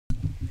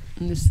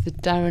And this is the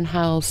Darren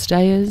Howells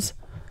Stayers.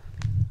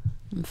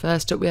 And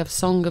first up we have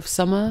Song of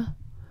Summer,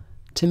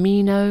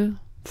 Tamino,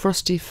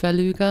 Frosty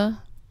Feluga,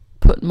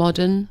 Put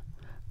Modern,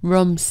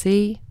 Rum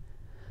C,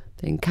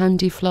 then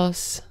Candy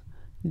Floss,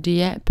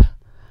 Dieppe,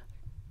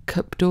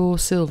 Capdoor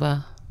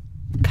Silver.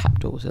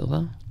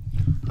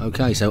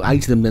 Okay, so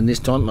 8 of them then this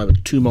time, over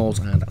 2 miles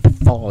and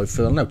 5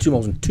 furlongs. No, 2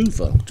 miles and 2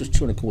 furlongs, just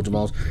 2¼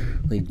 miles.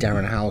 The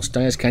Darren Howells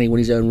Stayers. Can he win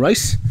his own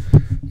race?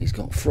 He's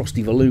got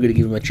Frosty Feluga to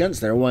give him a chance.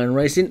 They're away and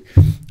racing.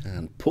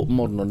 And Put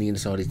Modern on the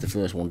inside is the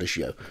first one to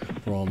show.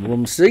 From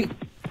Rum C,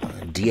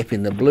 Dieppe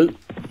in the blue.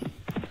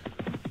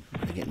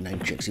 They get name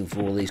checks in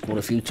for all these quite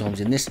a few times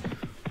in this,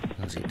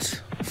 as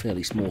it's a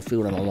fairly small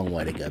field and a long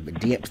way to go. But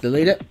Dieppe's the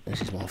leader.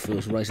 This is my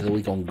first race of the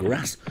week on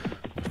grass.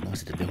 It's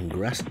nicer to be on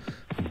grass.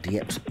 And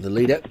Dieppe's the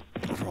leader.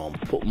 From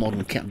Put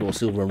Modern, Capdoor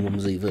Silver and Rum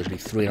C, virtually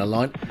 3 in a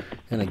line.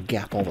 And a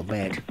gap of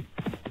about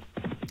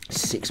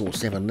 6 or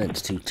 7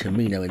 lengths to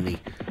Tamino in the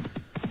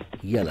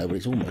yellow, but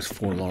it's almost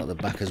 4 in a line at the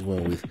back as well,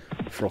 with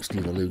Frosty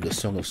Feluga,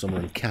 Song of Summer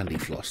and Candy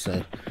Floss.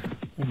 So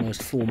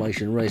almost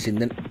formation racing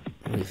then,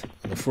 with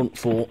the front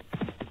 4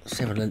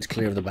 7 lengths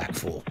clear of the back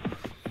 4.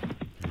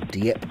 And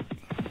Dieppe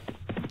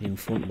in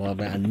front by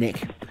about a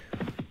neck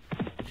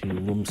to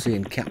Rum C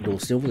and Capdoor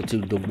Silver, the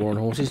 2 Doug Warren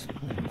horses,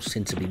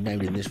 sensibly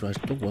named in this race.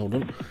 Doug, well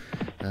done.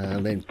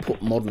 And then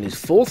Put Modern is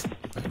 4th,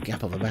 a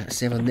gap of about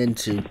 7 then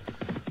to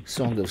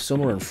Song of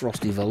Summer and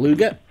Frosty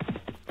Feluga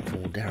for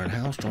Darren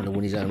Howells, trying to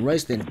win his own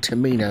race. Then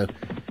Tamino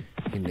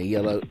in the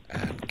yellow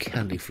and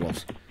Candy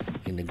Floss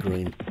in the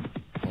green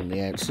on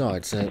the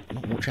outside. So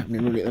not much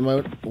happening really at the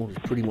moment. All is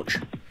pretty much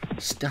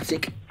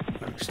static.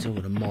 Still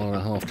got a mile and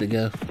a half to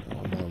go.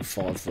 A mile and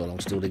 5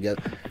 furlongs still to go.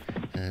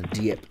 And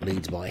Dieppe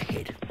leads by a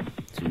head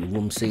to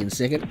Rum C in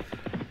second.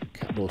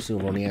 Capdoor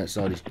Silver on the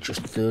outside is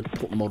just 3rd.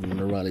 Put Modern on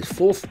the rail is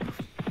 4th.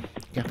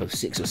 Gap of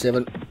 6 or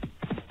 7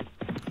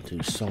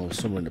 to Song of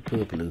Summer in the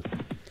purple, who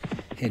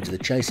heads the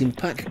chasing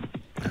pack.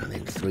 And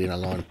then 3 in a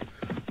line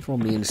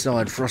from the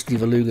inside, Frosty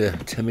Feluga,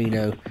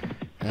 Tamino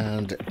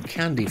and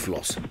Candy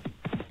Floss.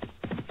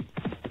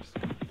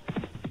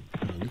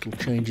 A little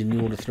change in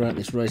the order throughout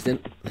this race then.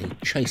 The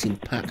chasing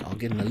pack are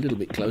getting a little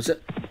bit closer.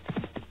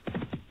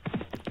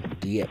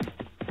 Dieppe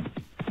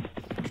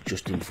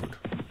just in front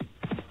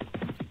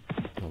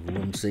of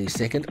Rum C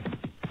 2nd.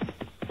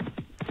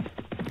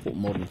 Put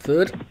Modern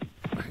 3rd.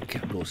 And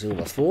Capdoor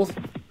Silver 4th.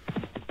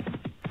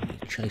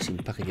 The chasing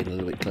pack are getting a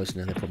little bit closer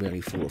now. They're probably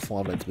only 4 or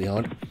 5 lengths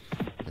behind.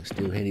 They're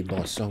still headed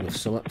by Song of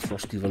Summer,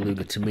 Frosty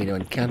Feluga, Tamino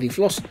and Candy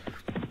Floss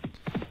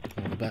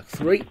on the back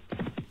 3.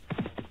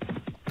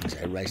 As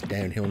they race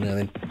downhill now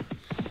then.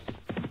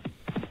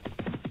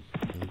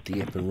 And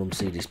Dieppe and Rum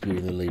C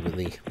disputing the lead, with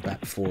the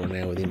back 4 are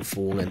now within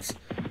 4 lengths.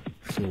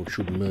 Field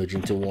should merge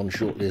into one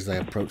shortly as they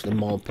approach the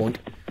mile point.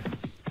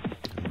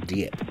 And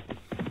Dieppe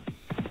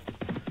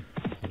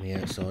on the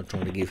outside,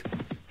 trying to give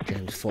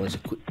James Follis a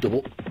quick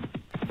double.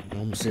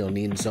 Rum C on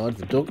the inside,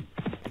 the Doug,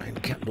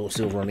 and Capdoor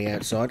Silver on the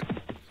outside.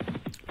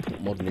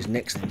 Put Modern is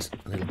next, then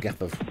a little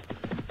gap of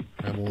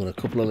no more than a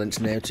couple of lengths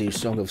now to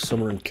Song of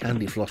Summer and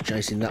Candy Floss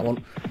chasing that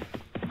one.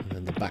 And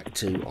then the back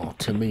 2 are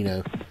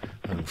Tamino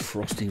and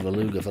Frosty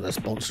Feluga for the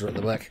sponsor at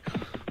the back.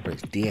 But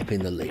it's Dieppe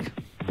in the lead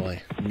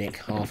by neck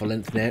half a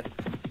length now.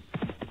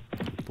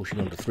 Pushing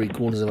on to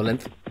 3/4 of a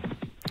length.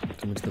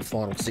 Coming to the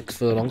final 6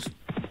 furlongs.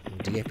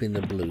 Dieppe in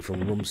the blue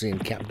from Rum C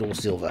and Capdoor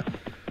Silver.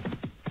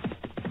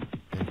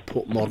 And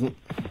Put Modern,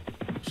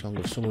 Song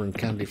of Summer and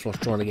Candy Floss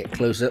trying to get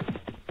closer.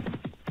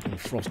 And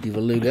Frosty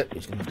Feluga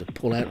is going to have to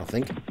pull out, I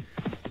think.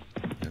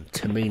 And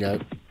Tamino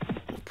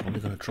probably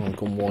going to try and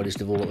come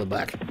widest of all at the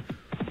back.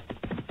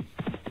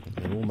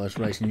 They're almost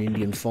racing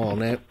Indian file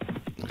now.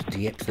 As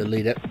Dieppe's the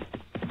leader.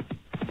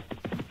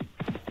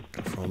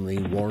 From the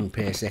Warren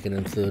pair 2nd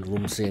and 3rd,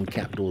 Rum C and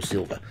Capdoor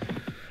Silver.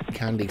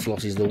 Candy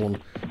Floss is the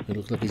one who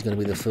looks like he's going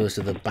to be the first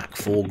of the back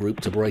 4 group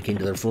to break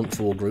into the front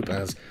 4 group,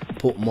 as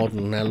Put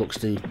Modern now looks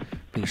to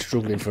be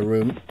struggling for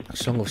room.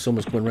 Song of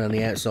Summer's coming around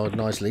the outside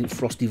nicely.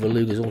 Frosty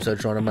Feluga's also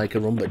trying to make a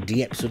run, but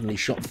Dieppe suddenly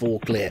shot 4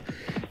 clear.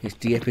 It's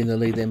Dieppe in the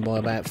lead then by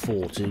about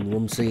 4 to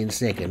Rum C in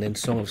second. Then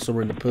Song of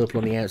Summer in the purple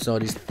on the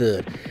outside is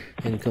 3rd.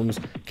 Then comes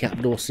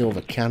Capdoor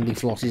Silver. Candy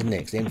Floss is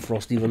next. Then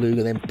Frosty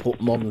Feluga. Then Put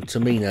Modern,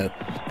 Tamino.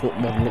 Put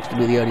Modern looks to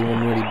be the only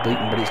one really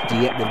beaten, but it's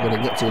Dieppe they've got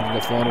to get to into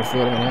the final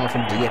furlong and a half,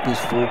 and Dieppe is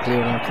 4 clear,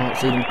 and I can't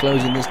see them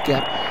closing this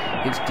gap.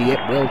 It's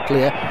Dieppe well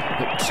clear.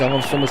 Song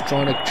of Summer's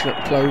trying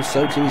to close,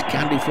 so too is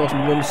Candy Floss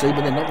and Rum C,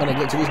 but they're not going to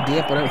get to this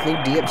Dieppe. I don't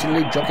think Dieppe's in the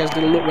lead. Jock has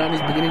to look round,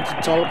 he's beginning to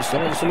tie up.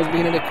 Song of Summer's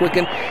beginning to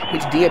quicken.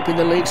 It's Dieppe in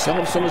the lead. Song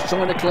of Summer's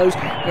trying to close.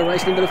 They're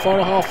racing into the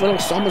final half furlong.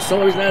 Song of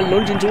Summer is now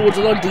lunging towards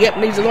the line. Dieppe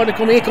needs the line to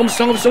come. Here comes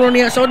Song of Summer on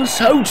the outside, and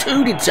so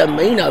too did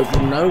Tamino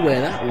from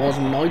nowhere. That was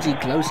mighty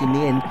close in the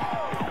end.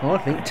 I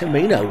think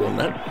Tamino won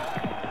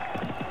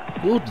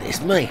that.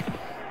 Goodness me.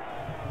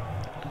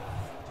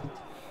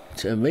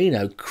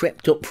 Tamino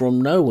crept up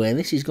from nowhere.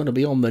 This is going to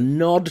be on the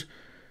nod.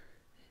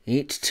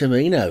 It's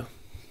Tamino.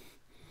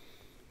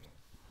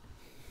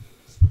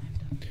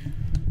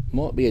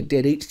 Might be a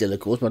dead heat still,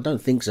 of course, but I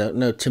don't think so.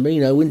 No,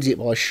 Tamino wins it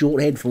by a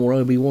short head from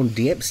Obi-Wan.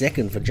 Dieppe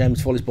second for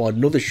James Follis by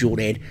another short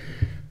head.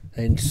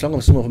 And Song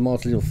of Summer for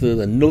Martin Little third,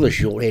 another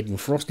short head. And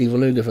Frosty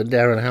Valuga for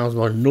Darren Howells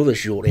by another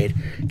short head.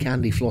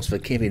 Candy Floss for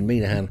Kevin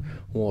Minahan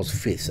was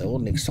fifth. So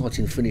what an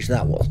exciting finish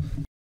that was.